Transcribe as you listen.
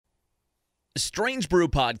Strange Brew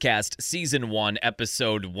Podcast, Season 1,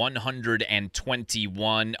 Episode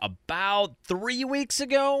 121. About 3 weeks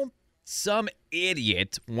ago, some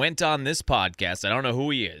idiot went on this podcast. I don't know who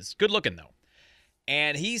he is. Good looking, though.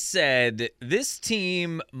 And he said this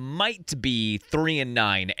team might be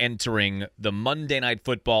 3-9 entering the Monday Night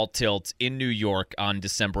Football tilt in New York on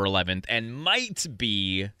December 11th and might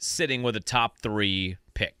be sitting with a top 3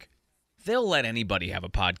 pick. They'll let anybody have a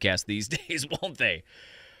podcast these days, won't they?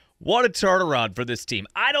 What a turnaround for this team.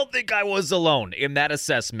 I don't think I was alone in that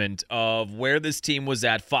assessment of where this team was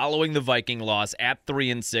at following the Viking loss at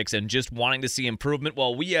 3-6 and just wanting to see improvement.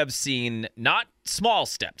 Well, we have seen not small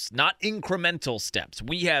steps, not incremental steps.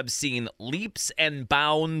 We have seen leaps and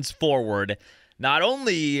bounds forward. Not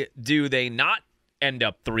only do they not end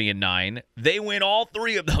up 3-9, they win all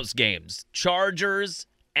 3 of those games. Chargers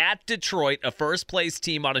at Detroit, a first-place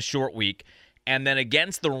team on a short week. And then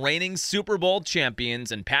against the reigning Super Bowl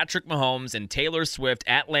champions and Patrick Mahomes and Taylor Swift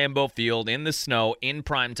at Lambeau Field in the snow in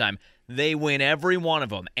primetime, they win every one of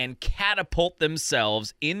them and catapult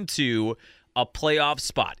themselves into a playoff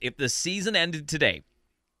spot. If the season ended today,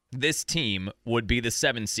 this team would be the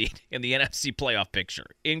 7th seed in the NFC playoff picture.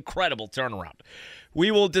 Incredible turnaround.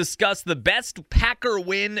 We will discuss the best Packer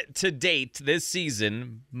win to date this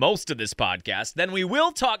season, most of this podcast. Then we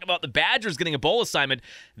will talk about the Badgers getting a bowl assignment.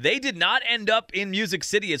 They did not end up in Music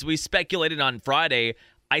City as we speculated on Friday.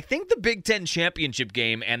 I think the Big Ten championship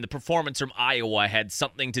game and the performance from Iowa had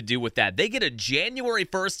something to do with that. They get a January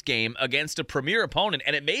 1st game against a premier opponent,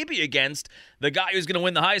 and it may be against the guy who's going to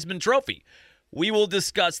win the Heisman Trophy. We will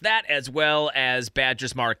discuss that as well as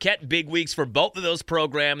Badgers Marquette. Big weeks for both of those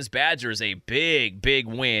programs. Badgers a big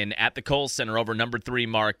win at the Kohl Center over number 3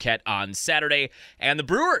 Marquette on Saturday. And the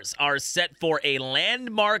Brewers are set for a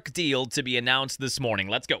landmark deal to be announced this morning.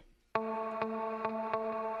 Let's go.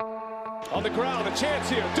 On the ground, a chance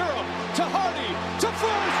here. Durham to Hardy to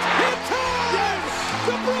first. Hit time! Yes!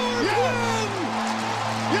 The Brewers win!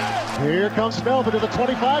 Yes! Here comes Melvin to the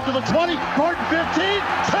 25, to the 20, Gordon 15, 10,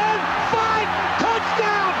 5,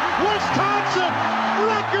 touchdown! Wisconsin!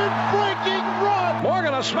 Record-breaking run!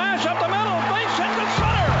 Morgan a smash up the middle, base hit to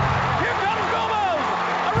center. Here comes Gomez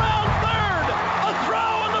around third. A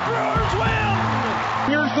throw and the Brewers win.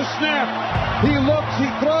 Here's the snap. He looks, he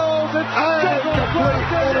throws, and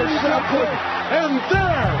complete interception. And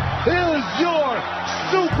there is your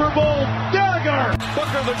Super Bowl dagger.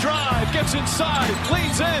 Booker the drive, gets inside,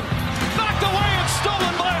 leans in, knocked away and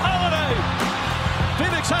stolen by Holiday.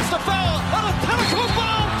 Phoenix has to foul, and a pinnacle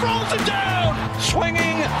ball throws it down.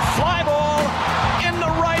 Swinging fly ball in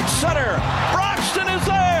the right center. Broxton is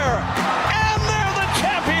there, and they're the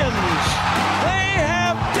champions. They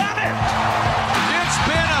have done it. It's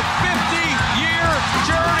been a 50-year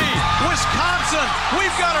journey. Wisconsin,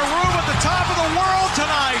 we've got a room at the top of the world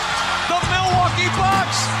tonight. The Milwaukee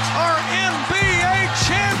Bucks are NBA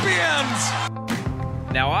champions.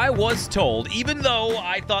 Now, I was told, even though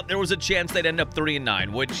I thought there was a chance they'd end up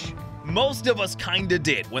 3-9, which most of us kind of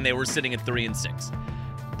did when they were sitting at 3-6.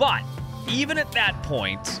 But even at that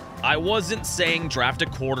point, I wasn't saying draft a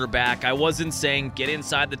quarterback. I wasn't saying get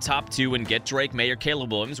inside the top 2 and get Drake May or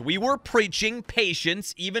Caleb Williams. We were preaching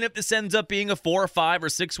patience, even if this ends up being a 4 or 5 or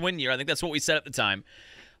 6 win year. I think that's what we said at the time.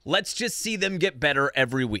 Let's just see them get better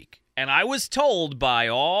every week. And I was told by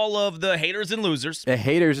all of the haters and losers. The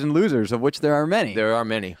haters and losers, of which there are many. There are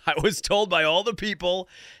many. I was told by all the people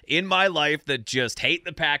in my life that just hate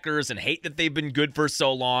the Packers and hate that they've been good for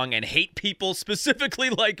so long and hate people specifically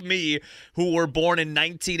like me who were born in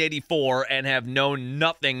 1984 and have known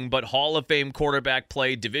nothing but Hall of Fame quarterback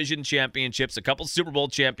play, division championships, a couple Super Bowl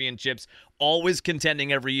championships, always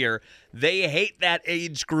contending every year. They hate that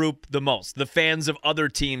age group the most, the fans of other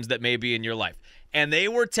teams that may be in your life. And they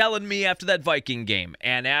were telling me after that Viking game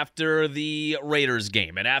and after the Raiders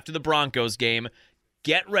game and after the Broncos game,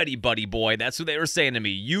 get ready, buddy boy. That's what they were saying to me.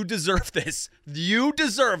 You deserve this. You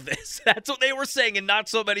deserve this. That's what they were saying in not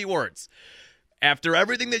so many words. After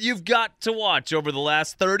everything that you've got to watch over the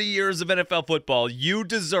last 30 years of NFL football, you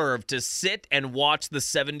deserve to sit and watch the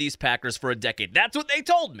 70s Packers for a decade. That's what they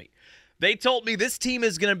told me. They told me this team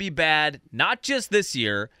is going to be bad, not just this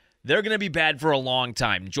year. They're going to be bad for a long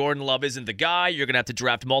time. Jordan Love isn't the guy. You're going to have to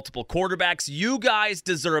draft multiple quarterbacks. You guys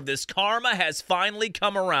deserve this. Karma has finally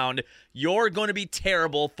come around. You're going to be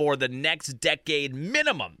terrible for the next decade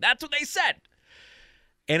minimum. That's what they said.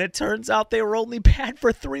 And it turns out they were only bad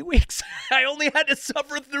for 3 weeks. I only had to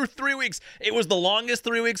suffer through 3 weeks. It was the longest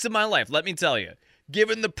 3 weeks of my life, let me tell you.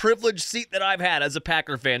 Given the privileged seat that I've had as a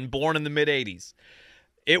Packer fan born in the mid-'80s.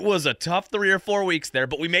 It was a tough 3 or 4 weeks there,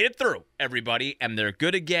 but we made it through, everybody, and they're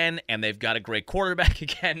good again, and they've got a great quarterback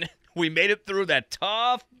again. We made it through that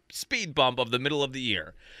tough speed bump of the middle of the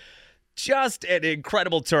year. Just an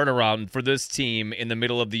incredible turnaround for this team in the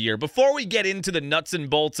middle of the year. Before we get into the nuts and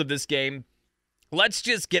bolts of this game, let's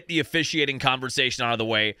just get the officiating conversation out of the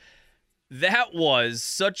way. That was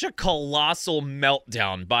such a colossal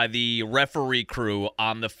meltdown by the referee crew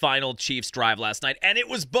on the final Chiefs drive last night, and it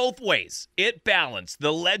was both ways. It balanced.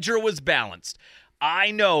 The ledger was balanced.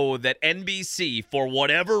 I know that NBC, for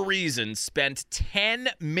whatever reason, spent 10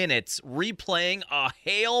 minutes replaying a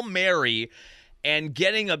Hail Mary and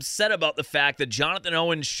getting upset about the fact that Jonathan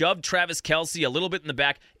Owens shoved Travis Kelce a little bit in the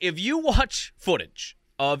back. If you watch footage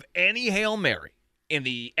of any Hail Mary in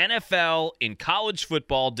the NFL, in college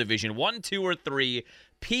football, Division 1, 2, or 3,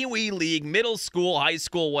 Pee Wee League, middle school, high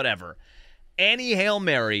school, whatever, any Hail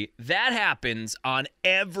Mary, that happens on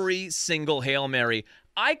every single Hail Mary.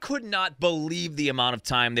 I could not believe the amount of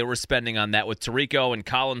time they were spending on that with Tirico and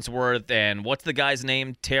Collinsworth and what's the guy's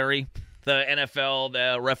name? Terry, the NFL,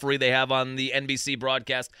 the referee they have on the NBC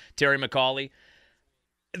broadcast, Terry McCauley.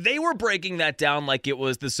 They were breaking that down like it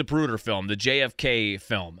was the Zapruder film, the JFK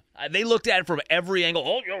film. They looked at it from every angle.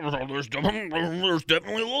 Oh, yeah, there's definitely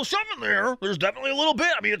a little shoving there. There's definitely a little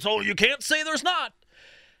bit. I mean, it's all you can't say there's not.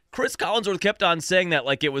 Chris Collinsworth kept on saying that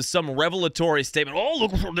like it was some revelatory statement. Oh,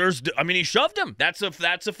 look, he shoved him. That's a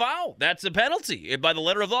foul. That's a penalty. By the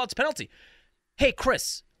letter of the law, it's a penalty. Hey,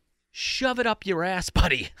 Chris, shove it up your ass,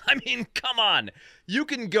 buddy. I mean, come on. You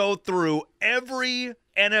can go through every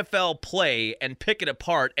NFL play and pick it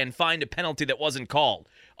apart and find a penalty that wasn't called.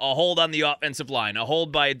 A hold on the offensive line, a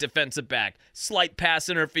hold by a defensive back, slight pass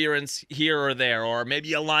interference here or there, or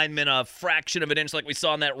maybe a lineman a fraction of an inch like we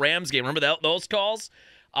saw in that Rams game. Remember those calls?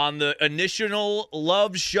 On the initial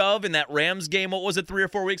love shove in that Rams game, what was it, 3 or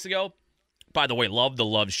 4 weeks ago? By the way, love the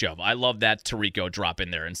love shove. I love that Tirico drop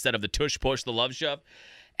in there. Instead of the tush push, the love shove.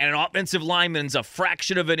 And an offensive lineman's a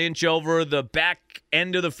fraction of an inch over the back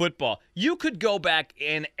end of the football. You could go back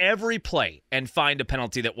in every play and find a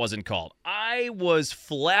penalty that wasn't called. I was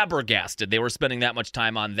flabbergasted they were spending that much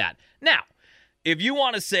time on that. Now, if you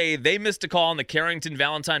want to say they missed a call on the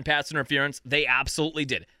Carrington-Valentine pass interference, they absolutely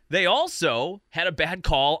did. They also had a bad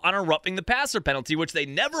call on a roughing the passer penalty, which they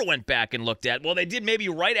never went back and looked at. Well, they did maybe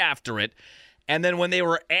right after it. And then when they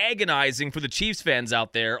were agonizing for the Chiefs fans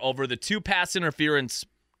out there over the 2 pass interference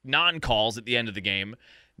non-calls at the end of the game,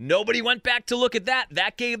 nobody went back to look at that.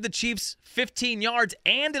 That gave the Chiefs 15 yards,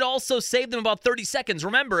 and it also saved them about 30 seconds.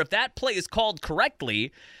 Remember, if that play is called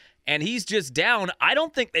correctly and he's just down, I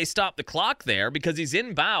don't think they stop the clock there because he's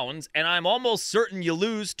in bounds, and I'm almost certain you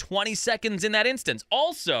lose 20 seconds in that instance.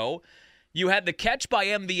 Also, you had the catch by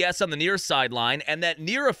MVS on the near sideline, and that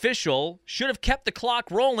near official should have kept the clock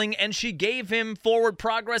rolling, and she gave him forward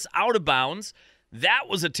progress out of bounds. That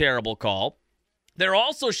was a terrible call. There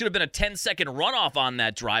also should have been a 10-second runoff on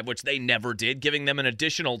that drive, which they never did, giving them an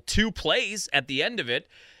additional 2 plays at the end of it.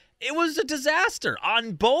 It was a disaster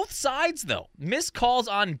on both sides, though. Missed calls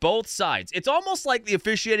on both sides. It's almost like the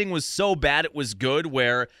officiating was so bad it was good,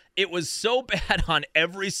 where it was so bad on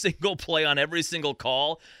every single play, on every single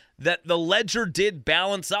call, that the ledger did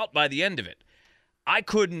balance out by the end of it. I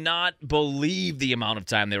could not believe the amount of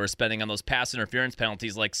time they were spending on those pass interference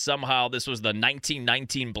penalties, like somehow this was the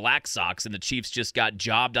 1919 Black Sox and the Chiefs just got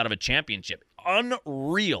jobbed out of a championship.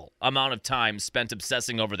 Unreal amount of time spent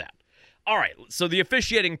obsessing over that. All right, so the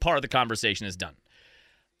officiating part of the conversation is done.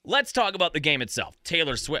 Let's talk about the game itself.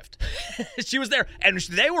 Taylor Swift. She was there, and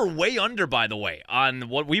they were way under, by the way, on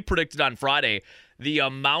what we predicted on Friday. The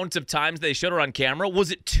amount of times they showed her on camera,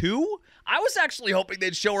 was it 2? I was actually hoping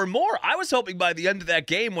they'd show her more. I was hoping by the end of that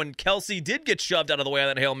game when Kelce did get shoved out of the way on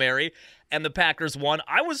that Hail Mary and the Packers won,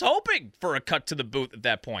 I was hoping for a cut to the booth at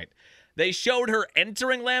that point. They showed her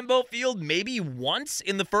entering Lambeau Field maybe once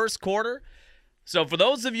in the first quarter. So for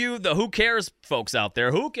those of you, the Who Cares folks out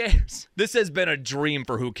there, who cares? This has been a dream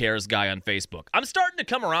for Who Cares Guy on Facebook. I'm starting to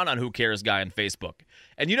come around on Who Cares Guy on Facebook.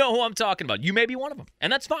 And you know who I'm talking about. You may be one of them,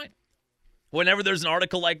 and that's fine. Whenever there's an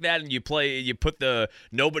article like that and you put the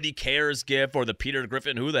nobody cares gif or the Peter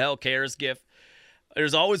Griffin who the hell cares gif,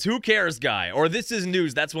 there's always Who Cares Guy or This Is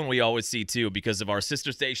News. That's one we always see too because of our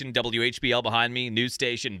sister station WHBL behind me, news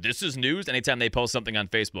station. This Is News. Anytime they post something on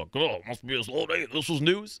Facebook, oh, must be a slow day. This is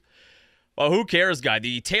news. Well, Who Cares Guy?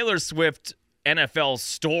 The Taylor Swift NFL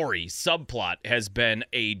story subplot has been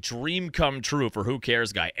a dream come true for Who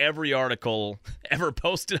Cares Guy. Every article ever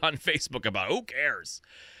posted on Facebook about who cares.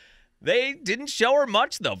 They didn't show her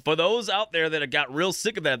much, though. For those out there that got real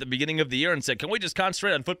sick of that at the beginning of the year and said, can we just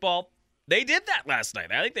concentrate on football? They did that last night.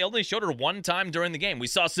 I think they only showed her one time during the game. We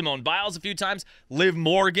saw Simone Biles a few times. Liv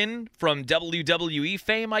Morgan from WWE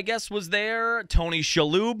fame, I guess, was there. Tony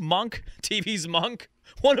Shalhoub, Monk, TV's Monk.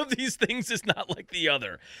 One of these things is not like the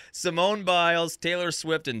other. Simone Biles, Taylor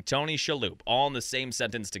Swift, and Tony Shalhoub, all in the same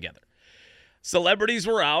sentence together. Celebrities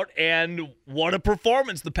were out, and what a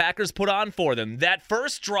performance the Packers put on for them. That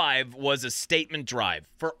first drive was a statement drive.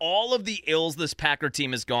 For all of the ills this Packer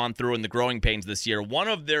team has gone through in the growing pains this year, one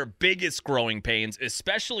of their biggest growing pains,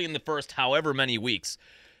 especially in the first however many weeks,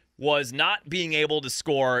 was not being able to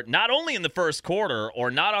score not only in the first quarter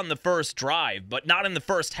or not on the first drive, but not in the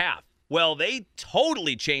first half. Well, they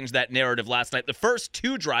totally changed that narrative last night. The first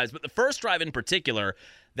two drives, but the first drive in particular,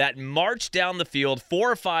 that march down the field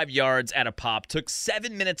 4 or 5 yards at a pop, took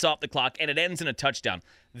 7 minutes off the clock, and it ends in a touchdown.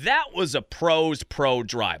 That was a pro's pro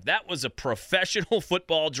drive. That was a professional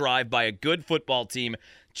football drive by a good football team,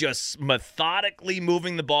 just methodically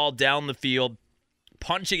moving the ball down the field,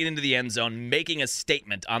 punching it into the end zone, making a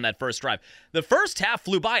statement on that first drive. The first half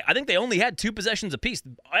flew by. I think they only had 2 possessions apiece.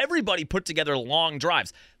 Everybody put together long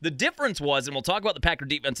drives. The difference was, and we'll talk about the Packer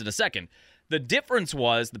defense in a second, the difference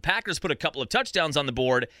was the Packers put a couple of touchdowns on the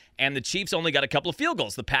board, and the Chiefs only got a couple of field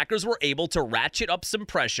goals. The Packers were able to ratchet up some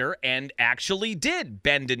pressure and actually did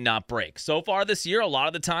bend and not break. So far this year, a lot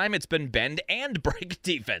of the time, it's been bend and break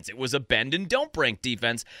defense. It was a bend and don't break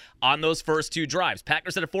defense on those first 2 drives.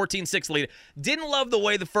 Packers had a 14-6 lead. Didn't love the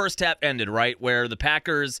way the first half ended, right, where the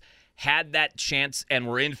Packers had that chance and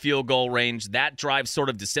were in field goal range. That drive sort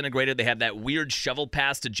of disintegrated. They had that weird shovel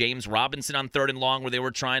pass to James Robinson on 3rd and long where they were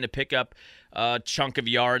trying to pick up a chunk of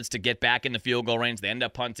yards to get back in the field goal range. They end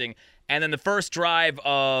up punting. And then the first drive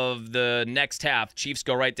of the next half, Chiefs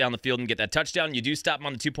go right down the field and get that touchdown. You do stop them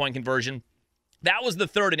on the 2-point conversion. That was the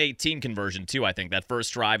 3rd and 18 conversion, too, I think, that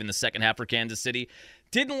first drive in the second half for Kansas City.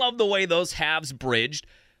 Didn't love the way those halves bridged.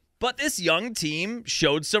 But this young team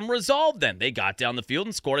showed some resolve then. They got down the field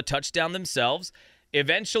and scored a touchdown themselves.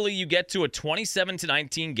 Eventually, you get to a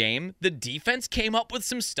 27-19 game. The defense came up with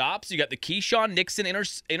some stops. You got the Keyshawn Nixon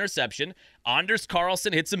interception. Anders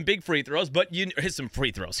Carlson hit some big free throws,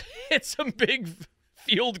 hit some big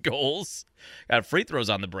field goals. Got free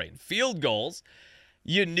throws on the brain. Field goals.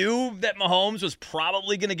 You knew that Mahomes was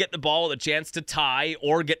probably going to get the ball with a chance to tie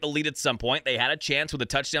or get the lead at some point. They had a chance with a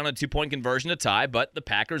touchdown and a 2-point conversion to tie, but the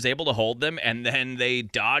Packers able to hold them, and then they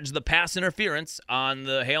dodged the pass interference on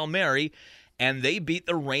the Hail Mary, and they beat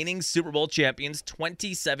the reigning Super Bowl champions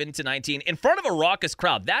 27-19 in front of a raucous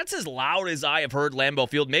crowd. That's as loud as I have heard Lambeau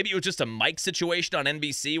Field. Maybe it was just a mic situation on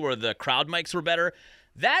NBC where the crowd mics were better.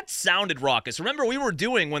 That sounded raucous. Remember, we were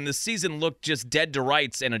doing, when the season looked just dead to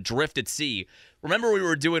rights and adrift at sea, remember we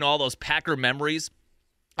were doing all those Packer memories?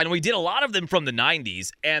 And we did a lot of them from the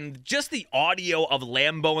 90s. And just the audio of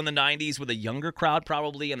Lambeau in the 90s with a younger crowd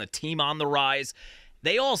probably and the team on the rise,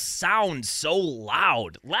 they all sound so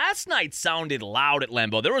loud. Last night sounded loud at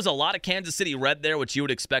Lambeau. There was a lot of Kansas City red there, which you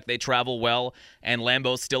would expect. They travel well, and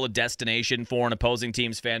Lambeau's still a destination for an opposing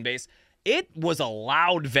team's fan base. It was a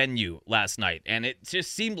loud venue last night, and it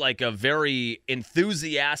just seemed like a very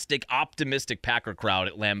enthusiastic, optimistic Packer crowd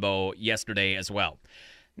at Lambeau yesterday as well.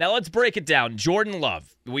 Now let's break it down. Jordan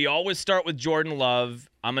Love. We always start with Jordan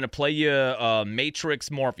Love. I'm going to play you a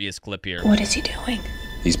Matrix Morpheus clip here. What is he doing?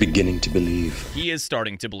 He's beginning to believe. He is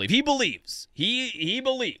starting to believe. He believes. He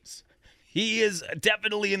believes. He is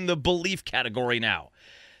definitely in the belief category now.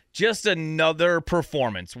 Just another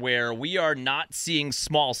performance where we are not seeing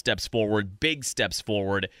small steps forward, big steps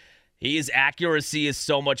forward. His accuracy is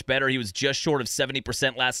so much better. He was just short of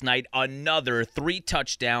 70% last night. Another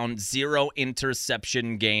 3-touchdown,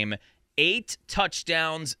 0-interception game. 8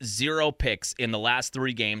 touchdowns, 0 picks in the last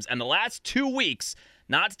 3 games. And the last 2 weeks,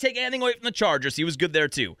 not to take anything away from the Chargers, he was good there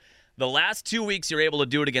too. The last 2 weeks, you're able to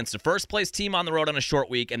do it against the first-place team on the road on a short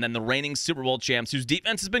week, and then the reigning Super Bowl champs, whose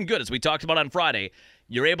defense has been good, as we talked about on Friday.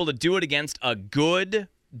 You're able to do it against a good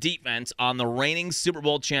defense on the reigning Super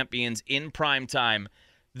Bowl champions in prime time.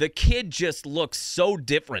 The kid just looks so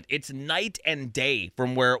different. It's night and day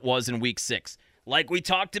from where it was in Week 6. Like we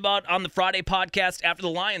talked about on the Friday podcast after the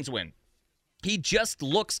Lions win. He just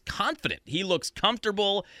looks confident. He looks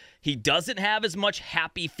comfortable. He doesn't have as much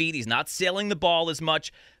happy feet. He's not sailing the ball as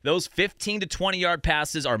much. Those 15 to 20-yard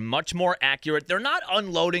passes are much more accurate. They're not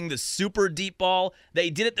unloading the super deep ball.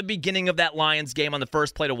 They did at the beginning of that Lions game on the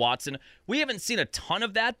first play to Watson. We haven't seen a ton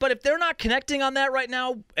of that, but if they're not connecting on that right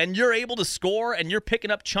now and you're able to score and you're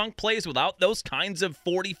picking up chunk plays without those kinds of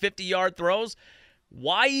 40, 50-yard throws,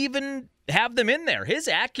 why even have them in there? His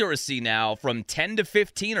accuracy now from 10 to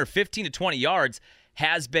 15 or 15 to 20 yards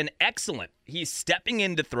has been excellent. He's stepping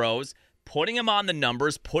into throws, putting him on the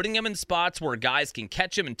numbers, putting him in spots where guys can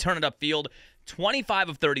catch him and turn it upfield. 25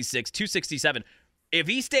 of 36, 267. If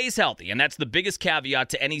he stays healthy, and that's the biggest caveat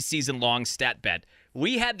to any season-long stat bet,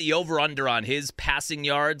 we had the over-under on his passing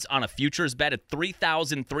yards on a futures bet at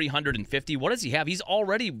 3,350. What does he have?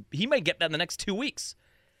 He might get that in the next 2 weeks.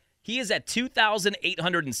 He is at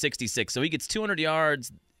 2,866, so he gets 200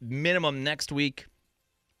 yards minimum next week.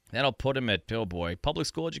 That'll put him at, oh boy, public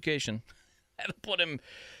school education. That'll put him,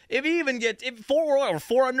 if he even gets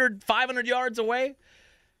 400, 500 yards away,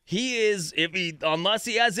 he is, unless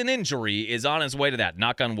he has an injury, is on his way to that.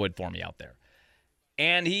 Knock on wood for me out there.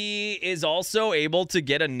 And he is also able to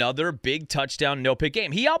get another big touchdown, no-pick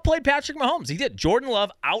game. He outplayed Patrick Mahomes. He did. Jordan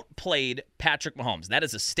Love outplayed Patrick Mahomes. That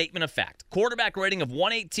is a statement of fact. Quarterback rating of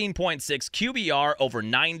 118.6, QBR over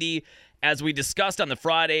 90. As we discussed on the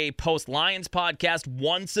Friday post-Lions podcast,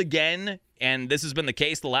 once again, and this has been the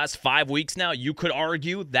case the last 5 weeks now, you could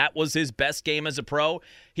argue that was his best game as a pro.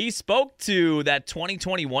 He spoke to that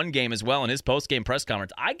 2021 game as well in his post-game press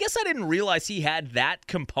conference. I guess I didn't realize he had that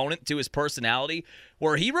component to his personality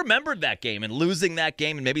where he remembered that game and losing that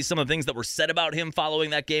game and maybe some of the things that were said about him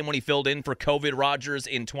following that game when he filled in for COVID Rodgers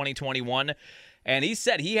in 2021. And he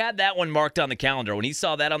said he had that one marked on the calendar. When he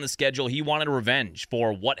saw that on the schedule, he wanted revenge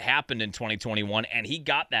for what happened in 2021, and he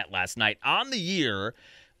got that last night. On the year,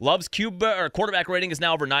 Love's quarterback rating is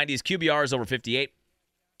now over 90. His QBR is over 58.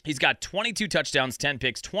 He's got 22 touchdowns, 10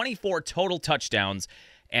 picks, 24 total touchdowns,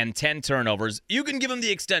 and 10 turnovers. You can give him the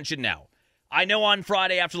extension now. I know on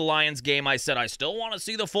Friday after the Lions game, I said I still want to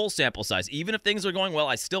see the full sample size. Even if things are going well,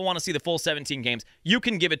 I still want to see the full 17 games. You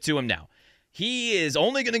can give it to him now. He is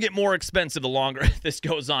only going to get more expensive the longer this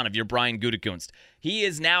goes on if you're Brian Gutekunst. He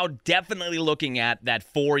is now definitely looking at that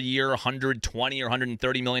 4-year, $120 or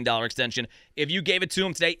 $130 million extension. If you gave it to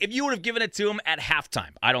him today, if you would have given it to him at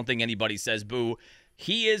halftime, I don't think anybody says boo.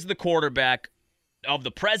 He is the quarterback of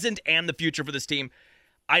the present and the future for this team.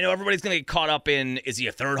 I know everybody's going to get caught up in, is he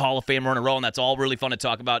a third Hall of Famer in a row? And that's all really fun to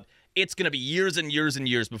talk about. It's going to be years and years and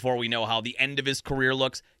years before we know how the end of his career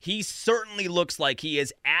looks. He certainly looks like he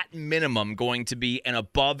is at minimum going to be an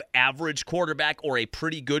above-average quarterback or a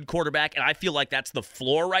pretty good quarterback, and I feel like that's the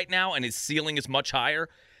floor right now, and his ceiling is much higher.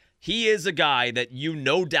 He is a guy that you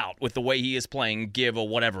no doubt, with the way he is playing, give a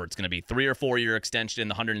whatever it's going to be, 3 or 4 year extension in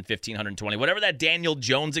the 115, 120, whatever that Daniel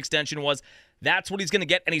Jones extension was, that's what he's going to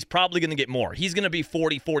get, and he's probably going to get more. He's going to be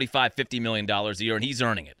 $40, $45, $50 million a year, and he's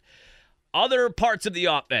earning it. Other parts of the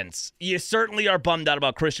offense, you certainly are bummed out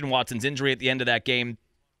about Christian Watson's injury at the end of that game.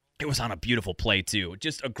 It was on a beautiful play, too.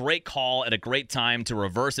 Just a great call at a great time to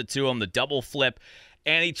reverse it to him, the double flip.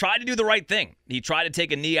 And he tried to do the right thing. He tried to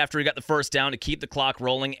take a knee after he got the first down to keep the clock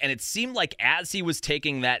rolling. And it seemed like as he was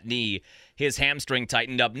taking that knee, his hamstring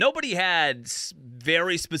tightened up. Nobody had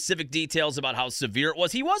very specific details about how severe it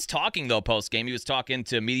was. He was talking, though, post-game. He was talking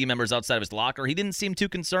to media members outside of his locker. He didn't seem too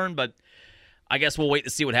concerned, but I guess we'll wait to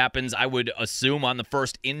see what happens. I would assume on the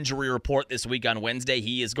first injury report this week on Wednesday,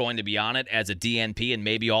 he is going to be on it as a DNP and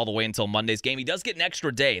maybe all the way until Monday's game. He does get an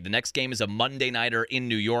extra day. The next game is a Monday nighter in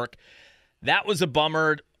New York. That was a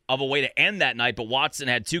bummer of a way to end that night, but Watson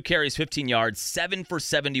had 2 carries, 15 yards, 7 for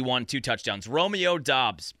 71, 2 touchdowns. Romeo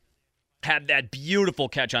Doubs had that beautiful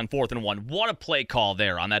catch on 4th and 1. What a play call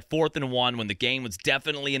there on that 4th and 1 when the game was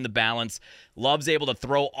definitely in the balance. Love's able to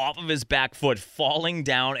throw off of his back foot, falling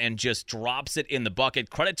down, and just drops it in the bucket.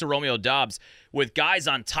 Credit to Romeo Doubs with guys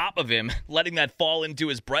on top of him, letting that fall into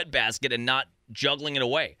his breadbasket and not juggling it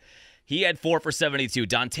away. He had 4 for 72.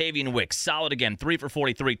 Dontavian Wicks, solid again, 3 for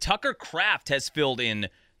 43. Tucker Kraft has filled in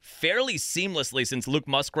fairly seamlessly since Luke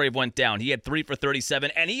Musgrave went down. He had 3 for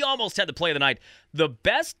 37, and he almost had the play of the night. The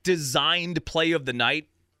best designed play of the night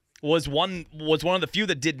was one of the few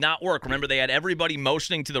that did not work. Remember, they had everybody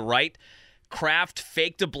motioning to the right. Kraft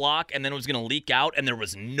faked a block and then was going to leak out, and there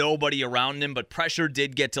was nobody around him, but pressure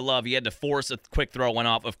did get to Love. He had to force a quick throw, went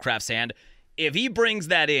off of Kraft's hand. If he brings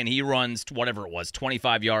that in, he runs whatever it was,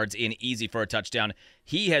 25 yards in easy for a touchdown.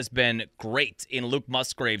 He has been great in Luke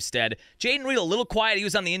Musgrave's stead. Jaden Reed a little quiet. He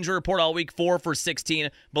was on the injury report all week, 4 for 16.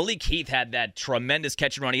 Malik Heath had that tremendous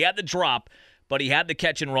catch and run. He had the drop, but he had the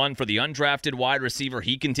catch and run for the undrafted wide receiver.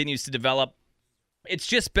 He continues to develop. It's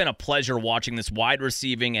just been a pleasure watching this wide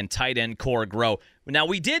receiving and tight end core grow. Now,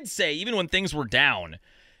 we did say, even when things were down,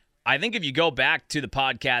 I think if you go back to the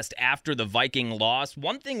podcast after the Viking loss,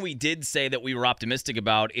 one thing we did say that we were optimistic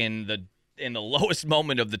about in the lowest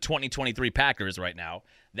moment of the 2023 Packers right now,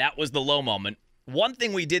 that was the low moment. One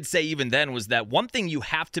thing we did say even then was that one thing you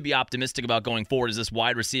have to be optimistic about going forward is this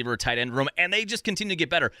wide receiver tight end room, and they just continue to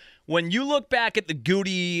get better. When you look back at the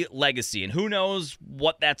Goody legacy, and who knows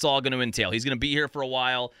what that's all going to entail. He's going to be here for a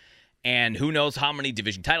while. and who knows how many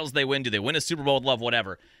division titles they win. Do they win a Super Bowl with Love?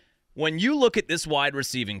 Whatever. When you look at this wide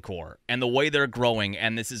receiving core and the way they're growing,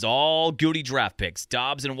 and this is all Goody draft picks,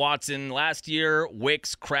 Dobbs and Watson last year,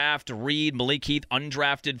 Wicks, Kraft, Reed, Malik Heath,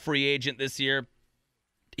 undrafted free agent this year.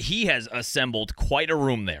 He has assembled quite a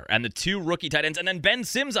room there. And the 2 rookie tight ends, and then Ben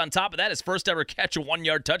Sims on top of that, his first ever catch a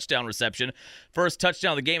 1-yard touchdown reception. First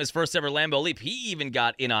touchdown of the game, his first ever Lambeau leap. He even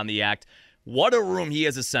got in on the act. What a room he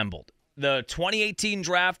has assembled. The 2018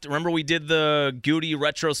 draft, remember we did the Goody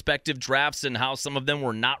retrospective drafts and how some of them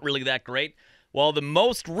were not really that great? Well, the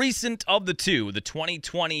most recent of the 2, the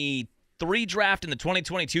 2023 draft and the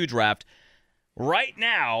 2022 draft, right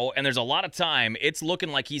now, and there's a lot of time, it's looking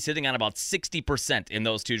like he's hitting on about 60% in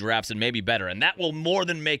those 2 drafts and maybe better. And that will more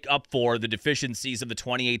than make up for the deficiencies of the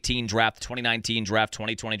 2018 draft, 2019 draft,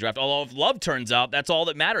 2020 draft. Although if Love turns out, that's all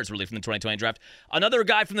that matters really from the 2020 draft. Another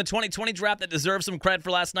guy from the 2020 draft that deserves some credit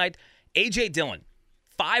for last night, A.J. Dillon.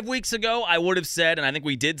 5 weeks ago, I would have said, and I think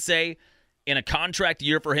we did say, in a contract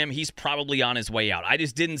year for him, he's probably on his way out. I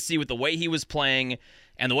just didn't see with the way he was playing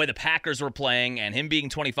and the way the Packers were playing and him being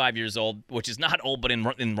 25 years old, which is not old, but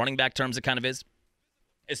in running back terms it kind of is,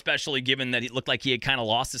 especially given that he looked like he had kind of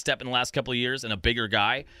lost a step in the last couple of years and a bigger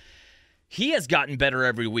guy. He has gotten better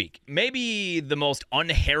every week. Maybe the most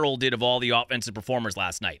unheralded of all the offensive performers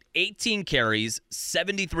last night. 18 carries,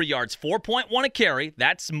 73 yards, 4.1 a carry.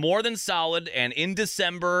 That's more than solid. And in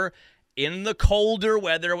December, in the colder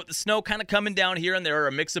weather, with the snow kind of coming down here and there,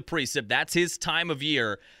 a mix of precip, that's his time of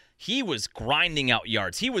year. He was grinding out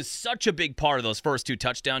yards. He was such a big part of those first 2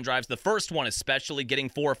 touchdown drives. The first one especially, getting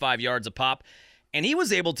 4 or 5 yards a pop. And he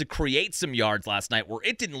was able to create some yards last night where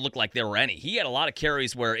it didn't look like there were any. He had a lot of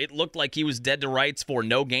carries where it looked like he was dead to rights for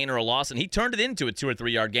no gain or a loss, and he turned it into a 2 or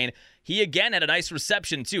 3 yard gain. He again had a nice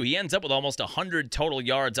reception, too. He ends up with almost 100 total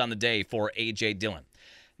yards on the day for A.J. Dillon.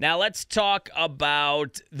 Now let's talk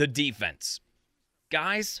about the defense.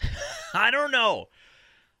 Guys, I don't know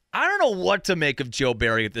what to make of Joe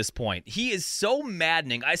Barry at this point. He is so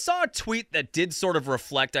maddening. I saw a tweet that did sort of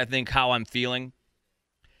reflect, I think, how I'm feeling.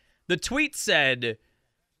 The tweet said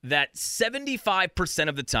that 75%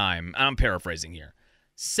 of the time, I'm paraphrasing here,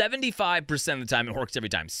 75% of the time, it works every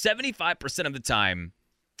time, 75% of the time,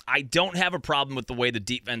 I don't have a problem with the way the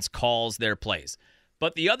defense calls their plays.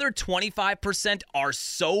 But the other 25% are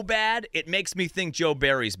so bad, it makes me think Joe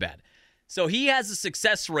Barry's bad. So he has a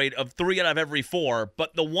success rate of 3 out of every 4,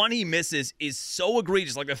 but the one he misses is so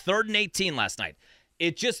egregious, like the 3rd and 18 last night.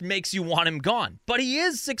 It just makes you want him gone. But he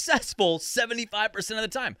is successful 75% of the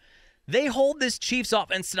time. They hold this Chiefs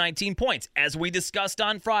offense to 19 points. As we discussed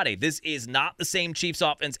on Friday, this is not the same Chiefs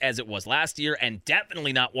offense as it was last year and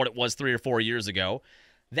definitely not what it was 3 or 4 years ago.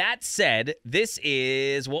 That said, this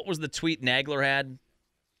is, what was the tweet Nagler had?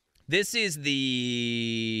 This is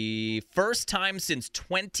the first time since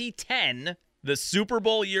 2010, the Super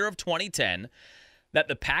Bowl year of 2010, that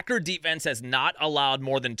the Packer defense has not allowed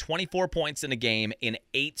more than 24 points in a game in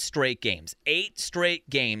 8 straight games. 8 straight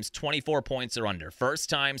games, 24 points or under. First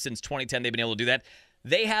time since 2010 they've been able to do that.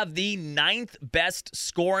 They have the 9th best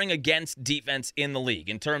scoring against defense in the league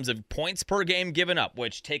in terms of points per game given up,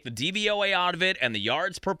 which take the DVOA out of it and the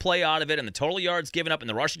yards per play out of it and the total yards given up and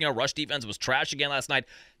the rush defense was trash again last night.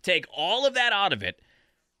 Take all of that out of it.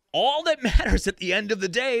 All that matters at the end of the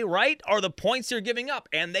day, right, are the points you're giving up.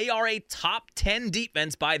 And they are a top 10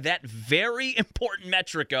 defense by that very important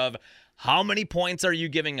metric of how many points are you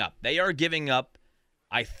giving up. They are giving up,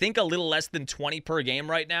 I think, a little less than 20 per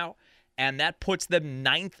game right now. And that puts them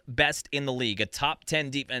 9th best in the league, a top 10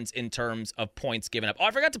 defense in terms of points given up. Oh,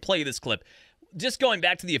 I forgot to play you this clip. Just going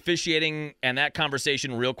back to the officiating and that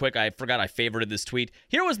conversation real quick, I forgot I favorited this tweet.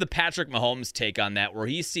 Here was the Patrick Mahomes take on that, where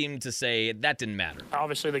he seemed to say that didn't matter.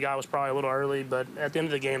 Obviously, the guy was probably a little early, but at the end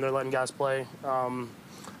of the game, they're letting guys play. I'm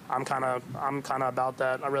kind of about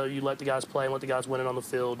that. I rather you let the guys play and let the guys win it on the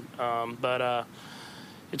field. But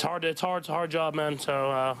it's hard. It's a hard job, man.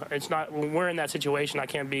 So it's not. When we're in that situation, I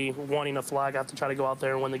can't be wanting a flag. I have to try to go out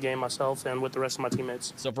there and win the game myself and with the rest of my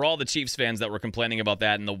teammates. So for all the Chiefs fans that were complaining about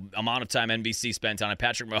that and the amount of time NBC spent on it,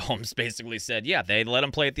 Patrick Mahomes basically said, yeah, they let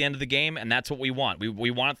him play at the end of the game, and that's what we want.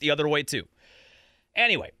 We want it the other way too.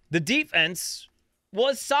 Anyway, the defense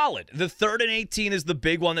was solid. The 3rd and 18 is the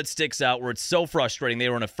big one that sticks out, where it's so frustrating. They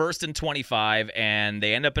were in a 1st and 25, and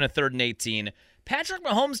they end up in a 3rd and 18. Patrick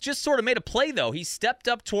Mahomes just sort of made a play, though. He stepped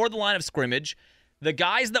up toward the line of scrimmage. The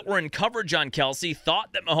guys that were in coverage on Kelsey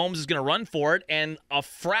thought that Mahomes was going to run for it, and a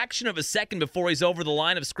fraction of a second before he's over the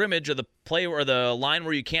line of scrimmage, or the play or the line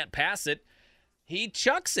where you can't pass it, he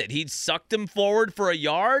chucks it. He sucked him forward for a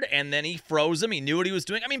yard, and then he froze him. He knew what he was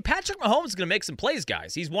doing. I mean, Patrick Mahomes is going to make some plays,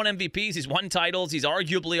 guys. He's won MVPs. He's won titles. He's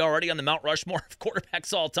arguably already on the Mount Rushmore of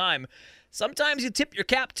quarterbacks all time. Sometimes you tip your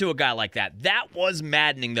cap to a guy like that. That was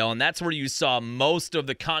maddening, though, and that's where you saw most of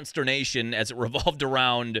the consternation as it revolved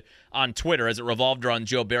around on Twitter, as it revolved around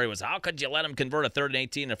Joe Barry, was how could you let him convert a 3rd and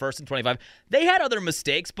 18 and a 1st and 25? They had other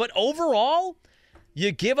mistakes, but overall,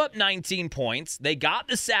 you give up 19 points. They got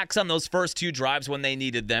the sacks on those first 2 drives when they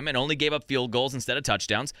needed them and only gave up field goals instead of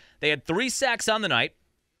touchdowns. They had 3 sacks on the night.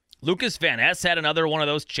 Lucas Van Ness had another one of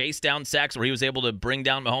those chase down sacks where he was able to bring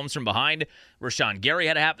down Mahomes from behind. Rashawn Gary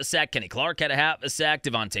had a half a sack. Kenny Clark had a half a sack.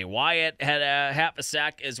 Devontae Wyatt had a half a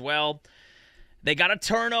sack as well. They got a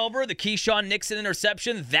turnover, the Keyshawn Nixon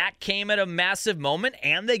interception. That came at a massive moment,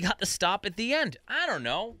 and they got the stop at the end. I don't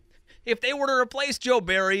know. If they were to replace Joe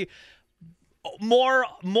Barry, more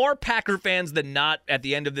Packer fans than not at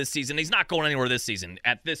the end of this season. He's not going anywhere this season.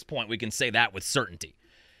 At this point, we can say that with certainty.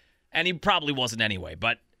 And he probably wasn't anyway,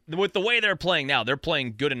 but with the way they're playing now, they're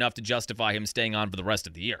playing good enough to justify him staying on for the rest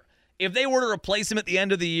of the year. If they were to replace him at the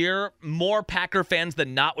end of the year, more Packer fans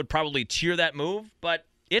than not would probably cheer that move, but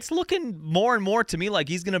it's looking more and more to me like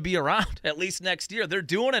he's going to be around at least next year. They're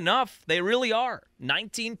doing enough. They really are.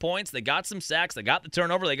 19 points. They got some sacks. They got the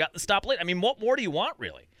turnover. They got the stop late. I mean, what more do you want,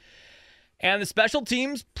 really? And the special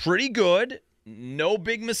teams, pretty good. No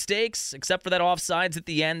big mistakes, except for that offsides at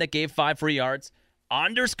the end that gave 5 free yards.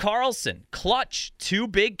 Anders Carlson, clutch, 2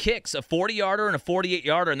 big kicks, a 40-yarder and a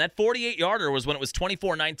 48-yarder. And that 48-yarder was when it was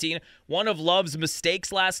 24-19. One of Love's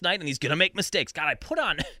mistakes last night, and he's going to make mistakes. God, I put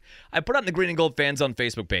on the Green and Gold Fans on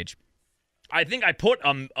Facebook page. I think I put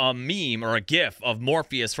a meme or a GIF of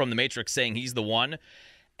Morpheus from The Matrix saying he's the one.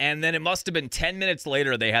 And then it must have been 10 minutes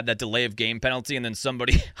later they had that delay of game penalty, and then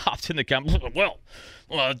somebody hopped in the comments. Well,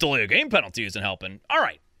 delay of game penalty isn't helping. All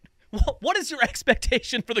right. What is your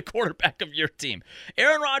expectation for the quarterback of your team?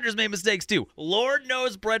 Aaron Rodgers made mistakes too. Lord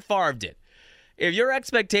knows Brett Favre did. If your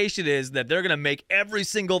expectation is that they're going to make every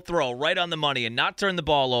single throw right on the money and not turn the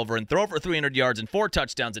ball over and throw for 300 yards and 4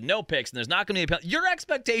 touchdowns and no picks, and there's not going to be a penalty, your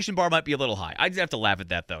expectation bar might be a little high. I just have to laugh at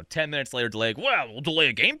that, though. 10 minutes later, we'll delay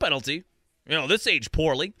a game penalty. This aged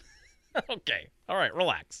poorly. Okay. All right,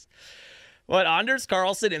 relax. But Anders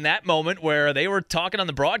Carlson, in that moment where they were talking on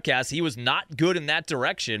the broadcast, he was not good in that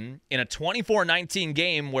direction in a 24-19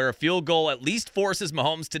 game where a field goal at least forces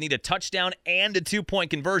Mahomes to need a touchdown and a 2-point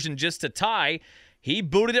conversion just to tie. He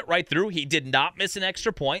booted it right through. He did not miss an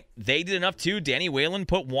extra point. They did enough too. Danny Whalen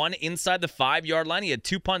put 1 inside the 5-yard line. He had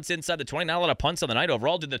 2 punts inside the 20. Not a lot of punts on the night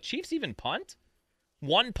overall. Did the Chiefs even punt?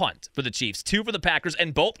 1 punt for the Chiefs, 2 for the Packers,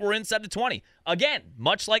 and both were inside the 20. Again,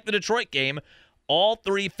 much like the Detroit game, all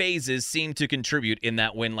 3 phases seemed to contribute in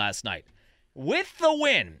that win last night. With the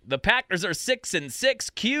win, the Packers are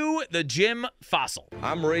 6-6. Cue the Jim Fossil.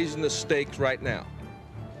 I'm raising the stakes right now.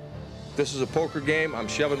 This is a poker game. I'm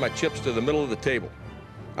shoving my chips to the middle of the table.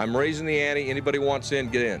 I'm raising the ante. Anybody wants in,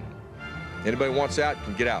 get in. Anybody wants out,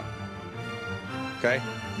 can get out. Okay?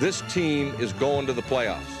 This team is going to the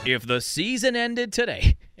playoffs. If the season ended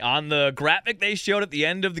today, on the graphic they showed at the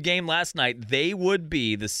end of the game last night, they would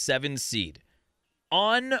be the 7 seed.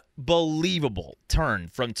 Unbelievable turn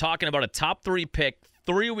from talking about a top 3 pick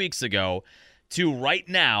 3 weeks ago to right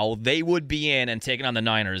now they would be in and taking on the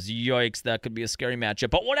Niners. Yikes, that could be a scary matchup,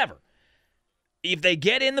 but whatever. If they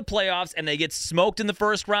get in the playoffs and they get smoked in the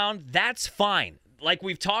first round, that's fine. Like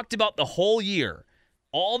we've talked about the whole year,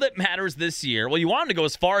 all that matters this year, well, you want them to go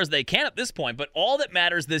as far as they can at this point, but all that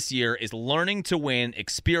matters this year is learning to win,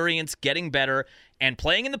 experience, getting better, and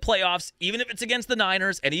playing in the playoffs, even if it's against the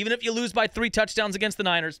Niners, and even if you lose by 3 touchdowns against the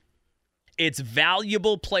Niners, it's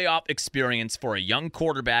valuable playoff experience for a young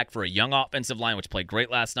quarterback, for a young offensive line, which played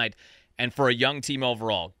great last night, and for a young team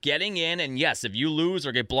overall. Getting in, and yes, if you lose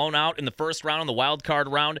or get blown out in the first round, in the wild card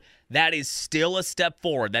round, that is still a step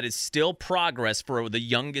forward. That is still progress for the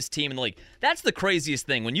youngest team in the league. That's the craziest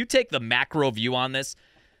thing. When you take the macro view on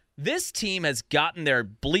this team has gotten their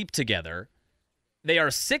bleep together. They are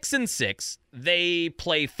 6-6. They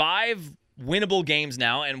play 5 winnable games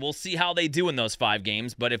now, and we'll see how they do in those 5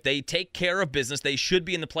 games. But if they take care of business, they should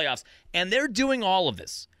be in the playoffs. And they're doing all of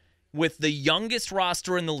this with the youngest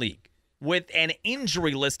roster in the league, with an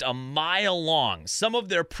injury list a mile long. Some of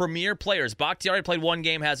their premier players, Bakhtiari played 1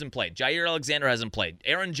 game, hasn't played. Jair Alexander hasn't played.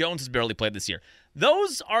 Aaron Jones has barely played this year.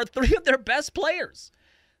 Those are 3 of their best players.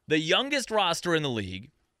 The youngest roster in the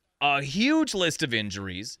league, a huge list of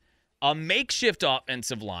injuries, a makeshift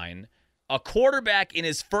offensive line, a quarterback in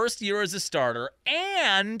his first year as a starter,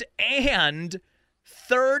 and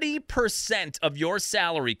 30% of your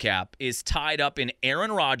salary cap is tied up in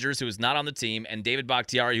Aaron Rodgers, who is not on the team, and David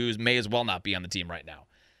Bakhtiari, who may as well not be on the team right now.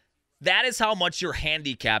 That is how much you're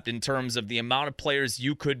handicapped in terms of the amount of players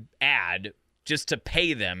you could add just to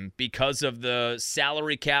pay them because of the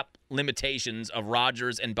salary cap limitations of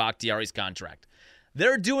Rodgers and Bakhtiari's contract.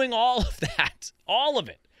 They're doing all of that, all of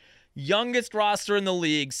it. Youngest roster in the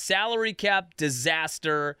league, salary cap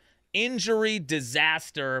disaster, injury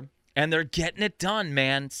disaster, and they're getting it done,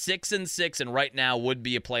 man. 6-6, and right now would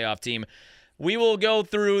be a playoff team. We will go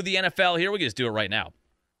through the NFL here. We can just do it right now.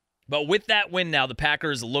 But with that win now, the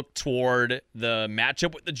Packers look toward the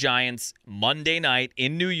matchup with the Giants Monday night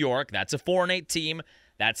in New York. That's a 4-8 team.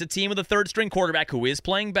 That's a team with a third-string quarterback who is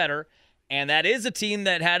playing better. And that is a team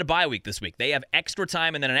that had a bye week this week. They have extra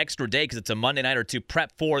time and then an extra day because it's a Monday night or two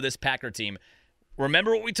prep for this Packer team.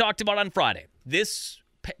 Remember what we talked about on Friday. This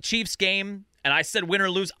Chiefs game, and I said win or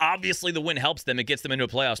lose, obviously the win helps them. It gets them into a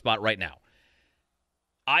playoff spot right now.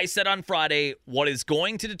 I said on Friday, what is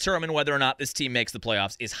going to determine whether or not this team makes the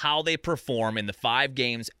playoffs is how they perform in the 5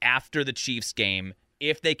 games after the Chiefs game,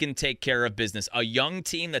 if they can take care of business. A young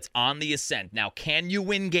team that's on the ascent. Now, can you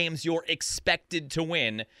win games you're expected to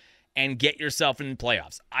win and get yourself in the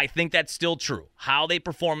playoffs? I think that's still true. How they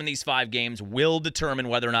perform in these 5 games will determine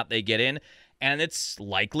whether or not they get in. And it's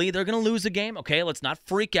likely they're going to lose a game. Okay, let's not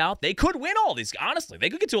freak out. They could win all these. Honestly,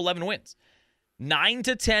 they could get to 11 wins. 9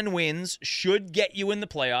 to 10 wins should get you in the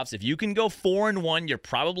playoffs. If you can go 4-1, you're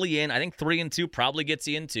probably in. I think 3-2 probably gets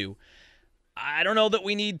you in too. I don't know that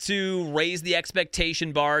we need to raise the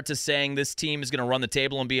expectation bar to saying this team is going to run the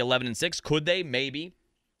table and be 11-6. Could they? Maybe.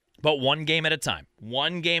 But one game at a time.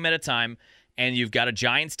 One game at a time. And you've got a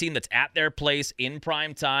Giants team that's at their place in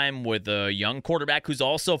prime time with a young quarterback who's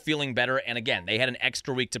also feeling better. And again, they had an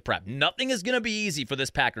extra week to prep. Nothing is going to be easy for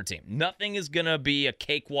this Packer team. Nothing is going to be a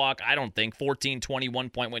cakewalk, I don't think.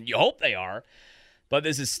 14-21 point win. You hope they are. But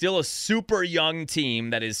this is still a super young team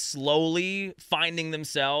that is slowly finding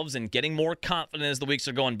themselves and getting more confident as the weeks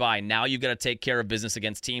are going by. Now you've got to take care of business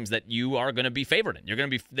against teams that you are going to be favored in.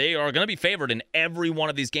 They are going to be favored in every one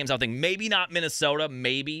of these games. I think maybe not Minnesota,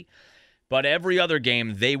 maybe. But every other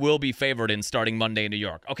game, they will be favored in starting Monday in New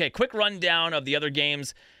York. Okay, quick rundown of the other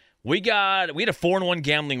games. We had a 4-1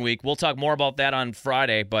 gambling week. We'll talk more about that on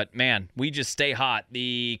Friday. But, man, we just stay hot.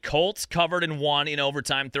 The Colts covered and won in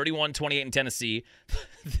overtime, 31-28 in Tennessee.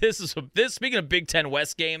 Speaking of Big Ten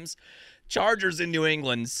West games, Chargers in New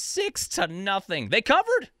England, 6-0. They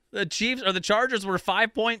covered. The Chargers were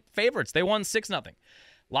 5-point favorites. They won 6-0.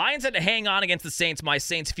 Lions had to hang on against the Saints. My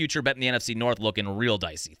Saints future bet in the NFC North looking real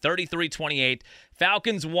dicey. 33-28.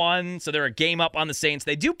 Falcons won, so they're a game up on the Saints.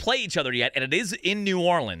 They do play each other yet, and it is in New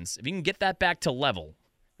Orleans. If you can get that back to level,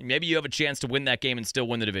 maybe you have a chance to win that game and still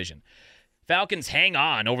win the division. Falcons hang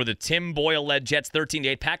on over the Tim Boyle-led Jets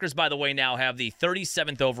 13-8. Packers, by the way, now have the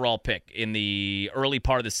 37th overall pick in the early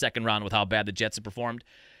part of the second round with how bad the Jets have performed.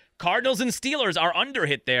 Cardinals and Steelers are under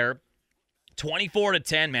hit there.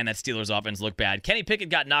 24-10. Man, that Steelers offense looked bad. Kenny Pickett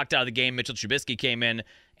got knocked out of the game. Mitchell Trubisky came in,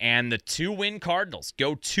 and the 2-win Cardinals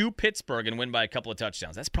go to Pittsburgh and win by a couple of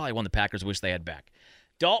touchdowns. That's probably one the Packers wish they had back.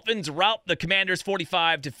 Dolphins rout the Commanders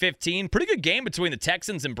 45-15. Pretty good game between the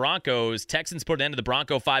Texans and Broncos. Texans put an end to the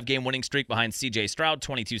Bronco 5-game winning streak behind C.J. Stroud,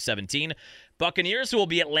 22-17. Buccaneers, who will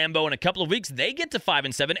be at Lambeau in a couple of weeks, they get to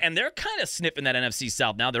 5-7, and they're kind of sniffing that NFC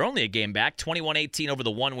South now. They're only a game back, 21-18 over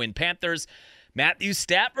the 1-win Panthers. Matthew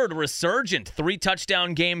Stafford, resurgent.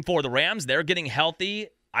 3-touchdown game for the Rams. They're getting healthy.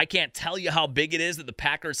 I can't tell you how big it is that the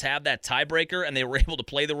Packers have that tiebreaker, and they were able to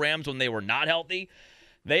play the Rams when they were not healthy.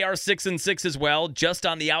 They are 6-6 as well. Just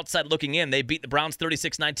on the outside looking in, they beat the Browns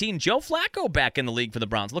 36-19. Joe Flacco back in the league for the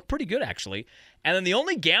Browns. Looked pretty good, actually. And then the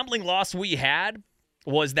only gambling loss we had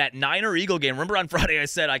was that Niner-Eagle game. Remember on Friday I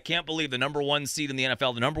said, I can't believe the number 1 seed in the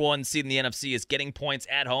NFL, the number 1 seed in the NFC is getting points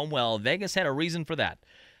at home. Well, Vegas had a reason for that.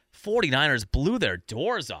 49ers blew their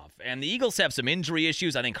doors off, and the Eagles have some injury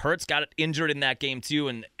issues. I think Hurts got injured in that game too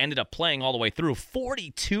and ended up playing all the way through.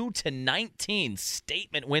 42-19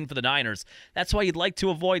 statement win for the Niners. That's why you'd like to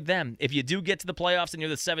avoid them. If you do get to the playoffs and you're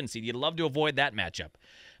the 7th seed, you'd love to avoid that matchup.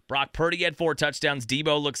 Brock Purdy had 4 touchdowns.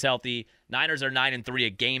 Debo looks healthy. Niners are 9-3, a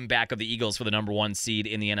game back of the Eagles for the number 1 seed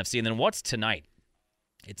in the NFC. And then what's tonight?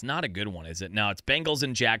 It's not a good one, is it? No, it's Bengals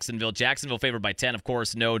in Jacksonville. Jacksonville favored by 10, of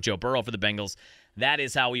course. No Joe Burrow for the Bengals. That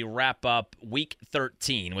is how we wrap up Week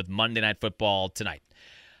 13 with Monday Night Football tonight.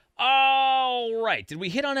 All right. Did we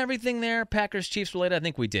hit on everything there, Packers-Chiefs related? I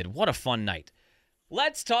think we did. What a fun night.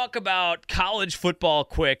 Let's talk about college football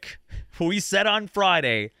quick. We said on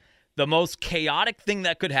Friday the most chaotic thing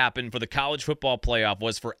that could happen for the college football playoff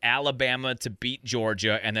was for Alabama to beat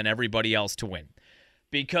Georgia and then everybody else to win.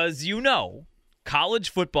 Because college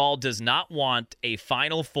football does not want a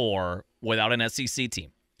Final Four without an SEC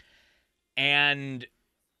team. And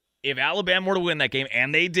if Alabama were to win that game,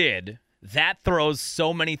 and they did, that throws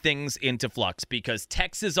so many things into flux because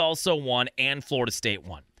Texas also won and Florida State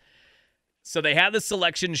won. So they had the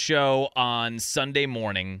selection show on Sunday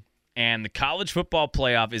morning, and the college football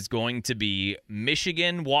playoff is going to be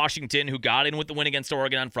Michigan, Washington, who got in with the win against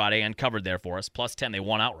Oregon on Friday and covered there for us, plus 10. They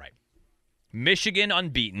won outright. Michigan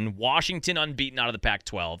unbeaten, Washington unbeaten out of the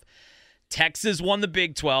Pac-12. Texas won the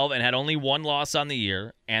Big 12 and had only one loss on the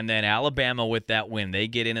year, and then Alabama with that win. They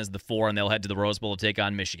get in as the 4, and they'll head to the Rose Bowl to take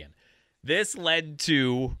on Michigan. This led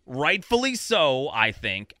to, rightfully so, I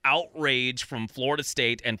think, outrage from Florida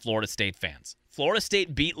State and Florida State fans. Florida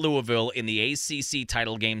State beat Louisville in the ACC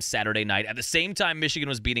title game Saturday night at the same time Michigan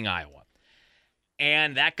was beating Iowa.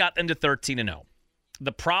 And that got them to 13-0.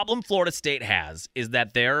 The problem Florida State has is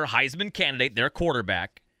that their Heisman candidate, their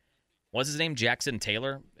quarterback, what's his name, Jackson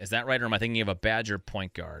Taylor? Is that right, or am I thinking of a Badger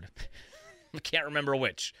point guard? I can't remember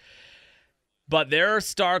which. But their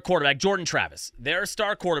star quarterback, Jordan Travis, their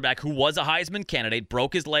star quarterback, who was a Heisman candidate,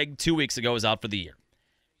 broke his leg 2 weeks ago, is out for the year.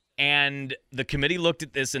 And the committee looked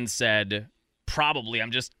at this and said, probably,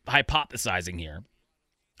 I'm just hypothesizing here,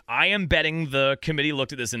 I am betting the committee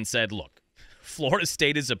looked at this and said, look, Florida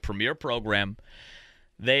State is a premier program.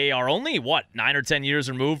 They are only, 9 or 10 years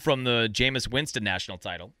removed from the Jameis Winston national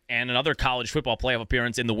title and another college football playoff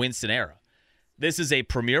appearance in the Winston era. This is a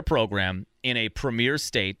premier program in a premier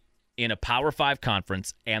state in a Power 5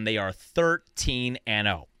 conference, and they are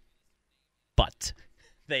 13-0. But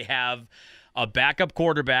they have a backup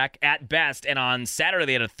quarterback at best, and on Saturday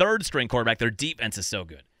they had a third-string quarterback. Their defense is so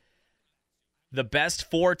good. The best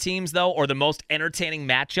 4 teams, though, or the most entertaining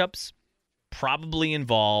matchups, probably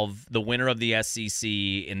involve the winner of the SEC,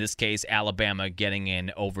 in this case Alabama, getting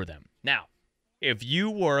in over them. Now, if you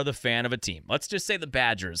were the fan of a team, let's just say the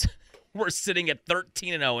Badgers were sitting at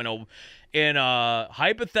 13-0 in a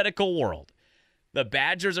hypothetical world. The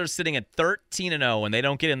Badgers are sitting at 13-0 and they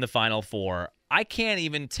don't get in the Final Four. I can't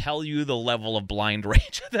even tell you the level of blind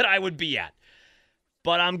rage that I would be at.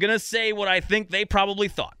 But I'm going to say what I think they probably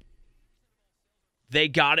thought. They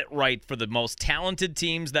got it right for the most talented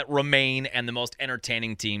teams that remain and the most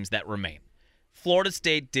entertaining teams that remain. Florida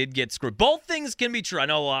State did get screwed. Both things can be true. I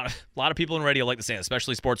know a lot of people in radio like to say,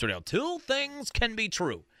 especially sports radio, 2 things can be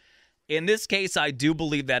true. In this case, I do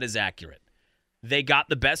believe that is accurate. They got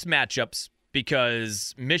the best matchups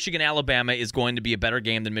because Michigan-Alabama is going to be a better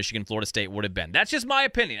game than Michigan-Florida State would have been. That's just my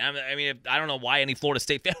opinion. I mean, I don't know why any Florida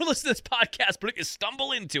State fan would listen to this podcast, but if you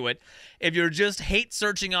stumble into it, if you're just hate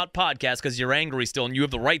searching out podcasts because you're angry still and you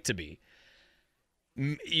have the right to be,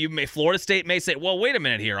 Florida State may say, well, wait a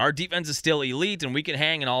minute here. Our defense is still elite and we can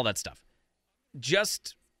hang and all that stuff.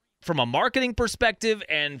 Just from a marketing perspective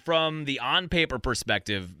and from the on-paper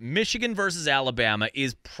perspective, Michigan versus Alabama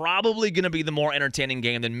is probably going to be the more entertaining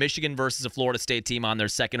game than Michigan versus a Florida State team on their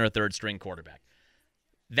second or third string quarterback.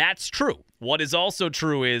 That's true. What is also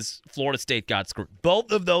true is Florida State got screwed.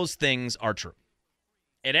 Both of those things are true.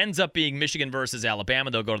 It ends up being Michigan versus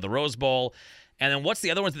Alabama. They'll go to the Rose Bowl. And then what's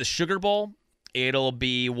the other one? The Sugar Bowl? It'll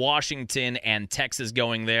be Washington and Texas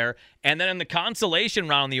going there. And then in the consolation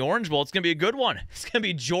round, the Orange Bowl, it's going to be a good one. It's going to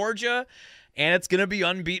be Georgia, and it's going to be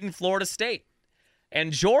unbeaten Florida State.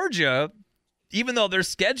 And Georgia, even though their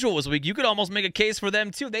schedule was weak, you could almost make a case for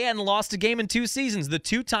them, too. They hadn't lost a game in 2 seasons. The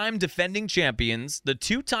 2-time defending champions, the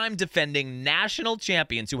 2-time defending national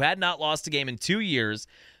champions who had not lost a game in 2 years,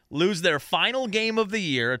 lose their final game of the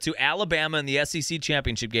year to Alabama in the SEC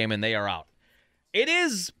championship game, and they are out. It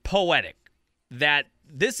is poetic that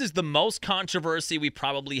this is the most controversy we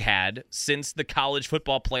probably had since the college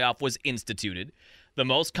football playoff was instituted, the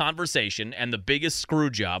most conversation, and the biggest screw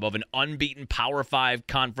job of an unbeaten Power 5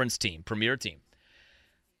 conference team, premier team.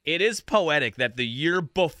 It is poetic that the year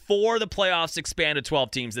before the playoffs expanded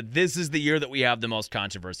 12 teams, that this is the year that we have the most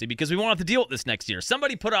controversy because we won't have to deal with this next year.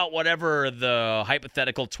 Somebody put out whatever the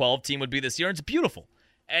hypothetical 12 team would be this year, and it's beautiful.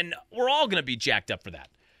 And we're all going to be jacked up for that.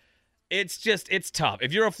 It's tough.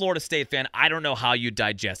 If you're a Florida State fan, I don't know how you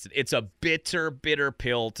digest it. It's a bitter, bitter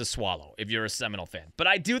pill to swallow if you're a Seminole fan. But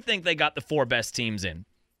I do think they got the 4 best teams in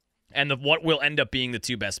and what will end up being the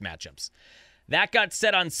 2 best matchups. That got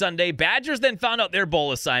set on Sunday. Badgers then found out their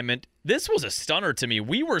bowl assignment. This was a stunner to me.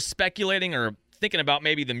 We were speculating or thinking about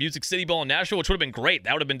maybe the Music City Bowl in Nashville, which would have been great.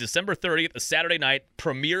 That would have been December 30th, the Saturday night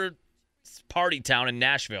premier party town in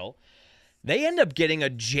Nashville. They end up getting a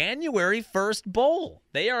January 1st bowl.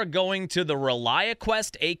 They are going to the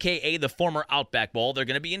ReliaQuest, a.k.a. the former Outback Bowl. They're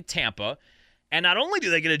going to be in Tampa. And not only do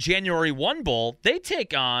they get a January 1 bowl, they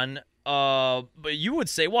take on but you would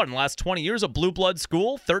say, what, in the last 20 years, a blue blood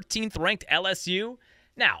school, 13th ranked LSU?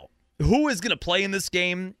 Now, who is going to play in this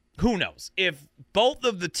game? Who knows? If both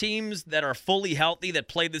of the teams that are fully healthy that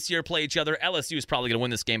played this year play each other, LSU is probably going to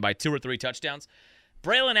win this game by 2 or 3 touchdowns.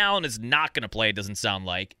 Braylon Allen is not going to play, it doesn't sound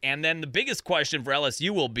like. And then the biggest question for LSU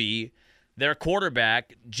will be their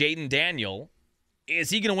quarterback, Jaden Daniel. Is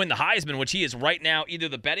he going to win the Heisman, which he is right now either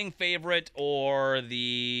the betting favorite or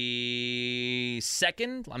the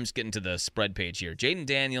second? I'm just getting to the spread page here. Jaden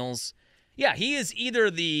Daniels. Yeah, he is either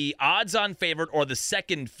the odds-on favorite or the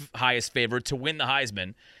second highest favorite to win the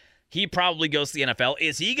Heisman. He probably goes to the NFL.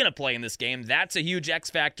 Is he going to play in this game? That's a huge X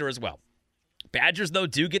factor as well. Badgers, though,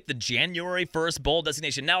 do get the January 1st bowl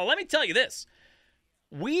designation. Now, let me tell you this.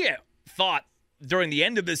 We thought during the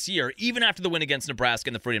end of this year, even after the win against Nebraska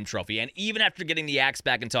in the Freedom Trophy, and even after getting the axe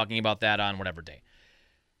back and talking about that on whatever day,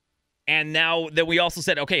 and now that we also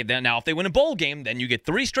said, okay, then now if they win a bowl game, then you get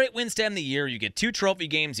 3 straight wins to end the year, you get 2 trophy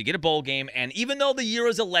games, you get a bowl game, and even though the year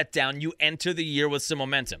is a letdown, you enter the year with some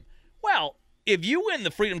momentum. Well, if you win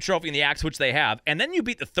the Freedom Trophy and the Axe, which they have, and then you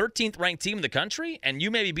beat the 13th ranked team in the country, and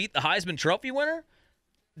you maybe beat the Heisman Trophy winner,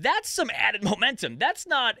 that's some added momentum. That's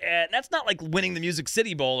not like winning the Music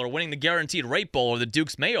City Bowl or winning the Guaranteed Rate Bowl or the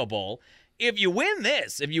Duke's Mayo Bowl. If you win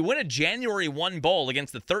this, if you win a January 1 bowl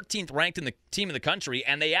against the 13th ranked in the team in the country,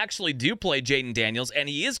 and they actually do play Jaden Daniels, and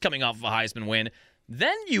he is coming off of a Heisman win,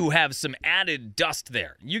 then you have some added dust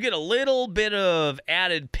there. You get a little bit of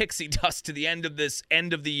added pixie dust to the end of this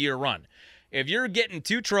end of the year run. If you're getting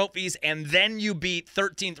 2 trophies and then you beat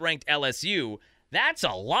 13th ranked LSU, that's a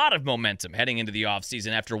lot of momentum heading into the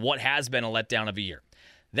offseason after what has been a letdown of a year.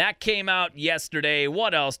 That came out yesterday.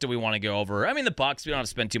 What else do we want to go over? I mean, the Bucs, we don't have to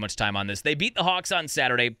spend too much time on this. They beat the Hawks on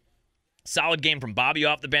Saturday. Solid game from Bobby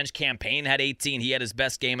off the bench. Campaign had 18. He had his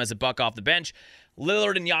best game as a Buck off the bench.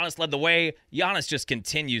 Lillard and Giannis led the way. Giannis just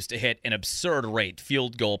continues to hit an absurd rate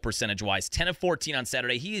field goal percentage-wise. 10 of 14 on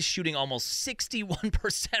Saturday. He is shooting almost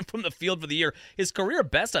 61% from the field for the year. His career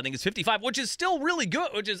best, I think, is 55, which is still really good,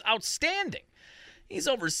 which is outstanding. He's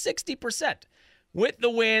over 60%. With the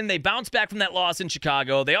win, they bounced back from that loss in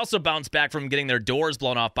Chicago. They also bounced back from getting their doors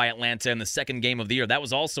blown off by Atlanta in the second game of the year. That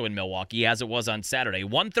was also in Milwaukee, as it was on Saturday.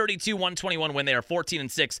 132-121 win. They are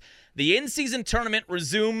 14-6. The in-season tournament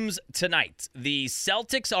resumes tonight. The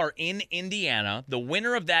Celtics are in Indiana. The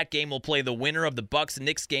winner of that game will play the winner of the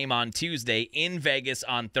Bucks-Knicks game on Tuesday in Vegas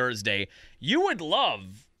on Thursday. You would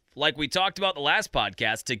love, like we talked about the last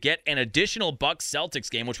podcast, to get an additional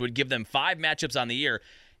Bucks-Celtics game, which would give them 5 matchups on the year.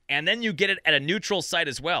 And then you get it at a neutral site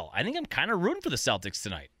as well. I think I'm kind of rooting for the Celtics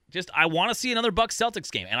tonight. I want to see another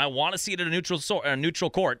Bucks-Celtics game, and I want to see it at a neutral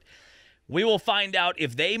court. We will find out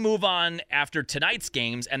if they move on after tonight's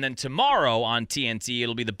games, and then tomorrow on TNT,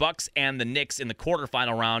 it'll be the Bucks and the Knicks in the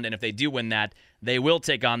quarterfinal round, and if they do win that, they will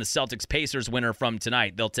take on the Celtics-Pacers winner from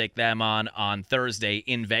tonight. They'll take them on Thursday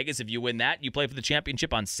in Vegas. If you win that, you play for the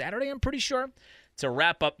championship on Saturday, I'm pretty sure, to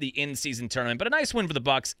wrap up the in-season tournament. But a nice win for the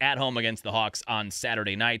Bucks at home against the Hawks on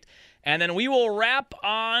Saturday night. And then we will wrap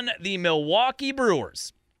on the Milwaukee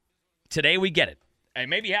Brewers. Today we get it. It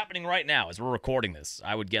may be happening right now as we're recording this.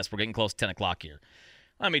 I would guess we're getting close to 10 o'clock here.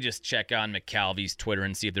 Let me just check on McCalvy's Twitter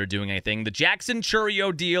and see if they're doing anything. The Jackson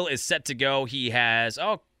Chourio deal is set to go. He has,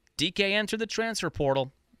 DK entered the transfer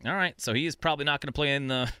portal. All right, so he is probably not going to play in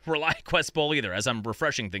the ReliaQuest Bowl either. As I'm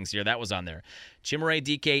refreshing things here, that was on there. Chimere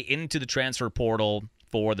DK into the transfer portal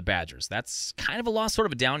for the Badgers. That's kind of a loss, sort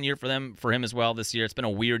of a down year for him as well this year. It's been a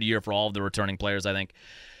weird year for all of the returning players, I think.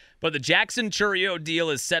 But the Jackson Chourio deal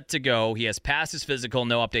is set to go. He has passed his physical,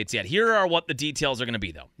 no updates yet. Here are what the details are going to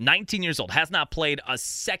be, though. 19 years old, has not played a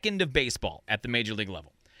second of baseball at the major league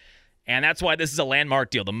level. And that's why this is a landmark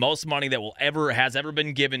deal. The most money that has ever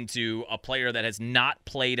been given to a player that has not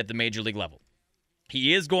played at the major league level.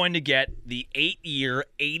 He is going to get the 8-year,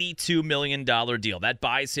 $82 million deal. That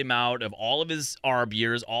buys him out of all of his ARB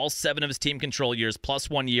years, all 7 of his team control years, plus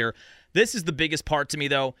 1 year. This is the biggest part to me,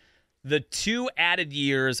 though. The 2 added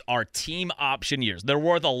years are team option years. They're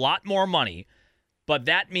worth a lot more money. But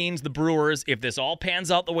that means the Brewers, if this all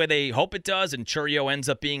pans out the way they hope it does, and Chourio ends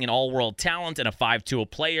up being an all-world talent and a 5-tool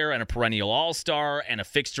player and a perennial all-star and a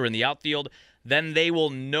fixture in the outfield, then they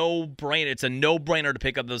will it's a no-brainer to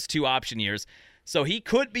pick up those 2 option years. So he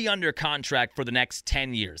could be under contract for the next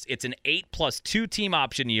 10 years. It's an 8 plus 2 team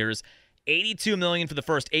option years, $82 million for the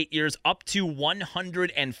first 8 years, up to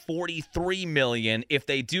 $143 million if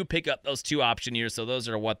they do pick up those 2 option years. So those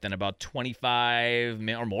are about 25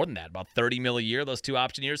 or more than that, about $30 million a year, those 2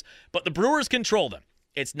 option years. But the Brewers control them.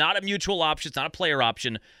 It's not a mutual option. It's not a player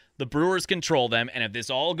option. The Brewers control them. And if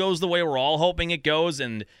this all goes the way we're all hoping it goes,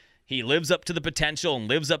 and he lives up to the potential and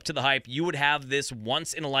lives up to the hype, you would have this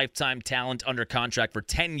once-in-a-lifetime talent under contract for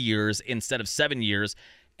 10 years instead of 7 years.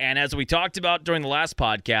 And as we talked about during the last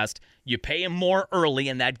podcast, you pay him more early,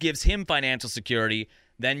 and that gives him financial security.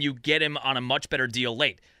 Then you get him on a much better deal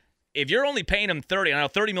late. If you're only paying him $30, I know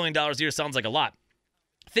 $30 million a year sounds like a lot.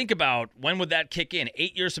 Think about when would that kick in?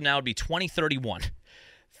 8 years from now would be 2031.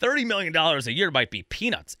 $30 million a year might be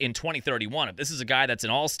peanuts in 2031. If this is a guy that's an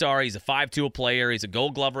all-star, he's a 5-tool player, he's a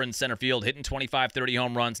gold glover in center field, hitting 25, 30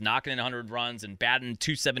 home runs, knocking in 100 runs, and batting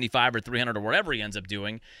 275 or 300 or whatever he ends up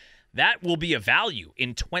doing, that will be a value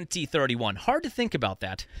in 2031. Hard to think about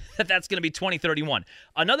that that's going to be 2031.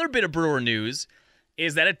 Another bit of Brewer news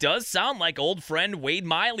is that it does sound like old friend Wade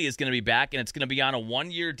Miley is going to be back, and it's going to be on a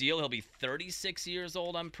 1-year deal. He'll be 36 years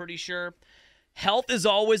old, I'm pretty sure. Health is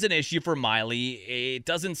always an issue for Miley. It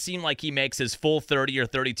doesn't seem like he makes his full 30 or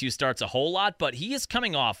 32 starts a whole lot, but he is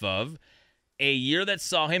coming off of a year that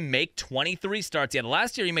saw him make 23 starts. Yeah, the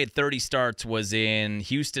last year he made 30 starts was in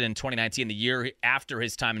Houston in 2019, the year after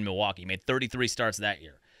his time in Milwaukee. He made 33 starts that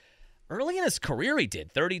year. Early in his career he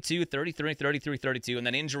did, 32, 33, 33, 32, and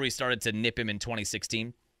then injury started to nip him in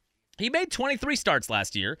 2016. He made 23 starts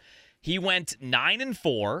last year. He went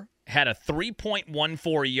 9-4. Had a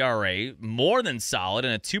 3.14 ERA, more than solid,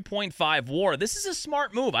 and a 2.5 WAR. This is a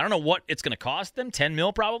smart move. I don't know what it's going to cost them, $10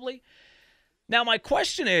 million probably. Now, my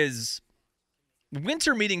question is,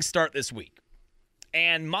 winter meetings start this week,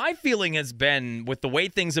 and my feeling has been with the way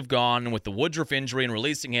things have gone, with the Woodruff injury and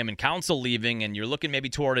releasing him and Counsell leaving, and you're looking maybe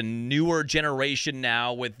toward a newer generation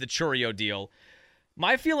now with the Chourio deal,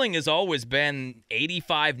 my feeling has always been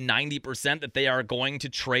 85-90% that they are going to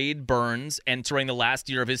trade Burns entering the last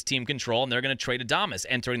year of his team control, and they're going to trade Adames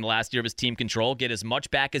entering the last year of his team control, get as much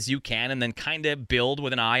back as you can, and then kind of build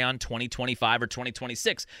with an eye on 2025 or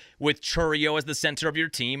 2026 with Chourio as the center of your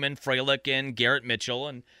team and Frelick and Garrett Mitchell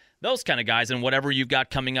and those kind of guys and whatever you've got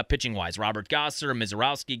coming up pitching-wise, Robert Gosser,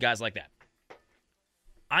 Mizorowski, guys like that.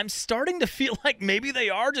 I'm starting to feel like maybe they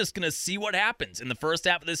are just going to see what happens in the first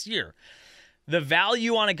half of this year. The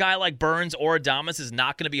value on a guy like Burns or Adames is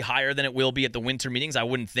not going to be higher than it will be at the winter meetings, I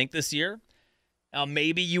wouldn't think, this year.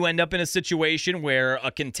 Maybe you end up in a situation where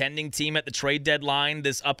a contending team at the trade deadline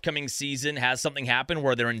this upcoming season has something happen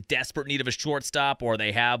where they're in desperate need of a shortstop, or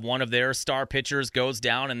they have one of their star pitchers goes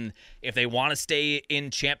down, and if they want to stay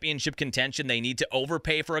in championship contention, they need to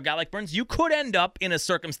overpay for a guy like Burns. You could end up in a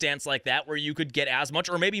circumstance like that where you could get as much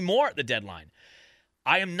or maybe more at the deadline.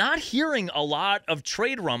 I am not hearing a lot of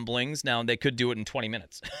trade rumblings. Now, they could do it in 20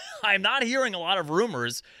 minutes. I'm not hearing a lot of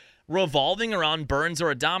rumors revolving around Burns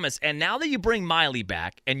or Adames. And now that you bring Miley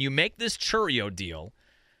back and you make this Chourio deal,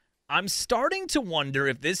 I'm starting to wonder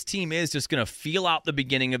if this team is just going to feel out the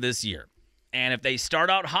beginning of this year. And if they start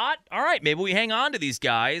out hot, all right, maybe we hang on to these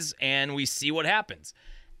guys and we see what happens.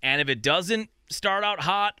 And if it doesn't start out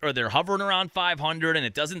hot or they're hovering around 500 and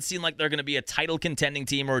it doesn't seem like they're going to be a title contending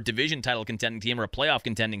team or a division title contending team or a playoff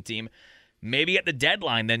contending team, maybe at the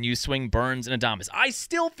deadline then you swing Burns and Adames. I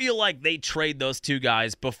still feel like they trade those two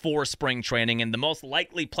guys before spring training, and the most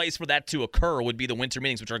likely place for that to occur would be the winter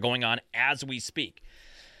meetings, which are going on as we speak.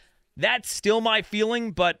 That's still my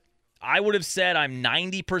feeling, but I would have said I'm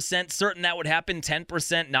 90% certain that would happen,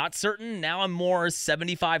 10% not certain. Now I'm more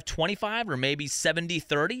 75-25 or maybe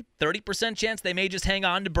 70-30. 30% chance they may just hang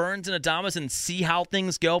on to Burns and Adames and see how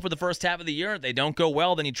things go for the first half of the year. If they don't go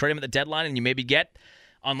well, then you trade them at the deadline and you maybe get,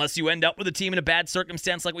 unless you end up with a team in a bad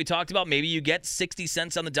circumstance like we talked about, maybe you get 60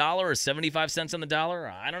 cents on the dollar or 75 cents on the dollar.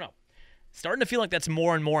 I don't know. Starting to feel like that's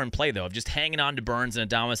more and more in play, though, of just hanging on to Burns and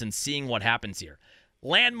Adames and seeing what happens here.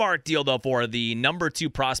 Landmark deal, though, for the number 2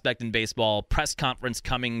 prospect in baseball. Press conference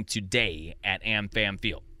coming today at AmFam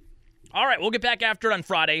Field. All right, we'll get back after it on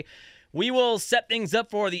Friday. We will set things up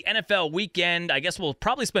for the NFL weekend. I guess we'll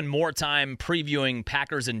probably spend more time previewing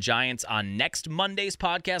Packers and Giants on next Monday's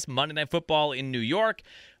podcast, Monday Night Football in New York.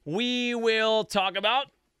 We will talk about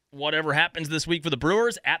whatever happens this week for the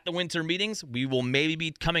Brewers at the winter meetings. We will maybe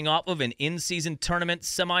be coming off of an in-season tournament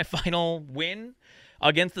semifinal win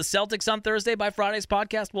against the Celtics on Thursday by Friday's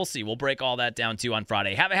podcast. We'll see. We'll break all that down, too, on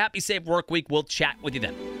Friday. Have a happy, safe work week. We'll chat with you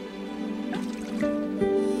then.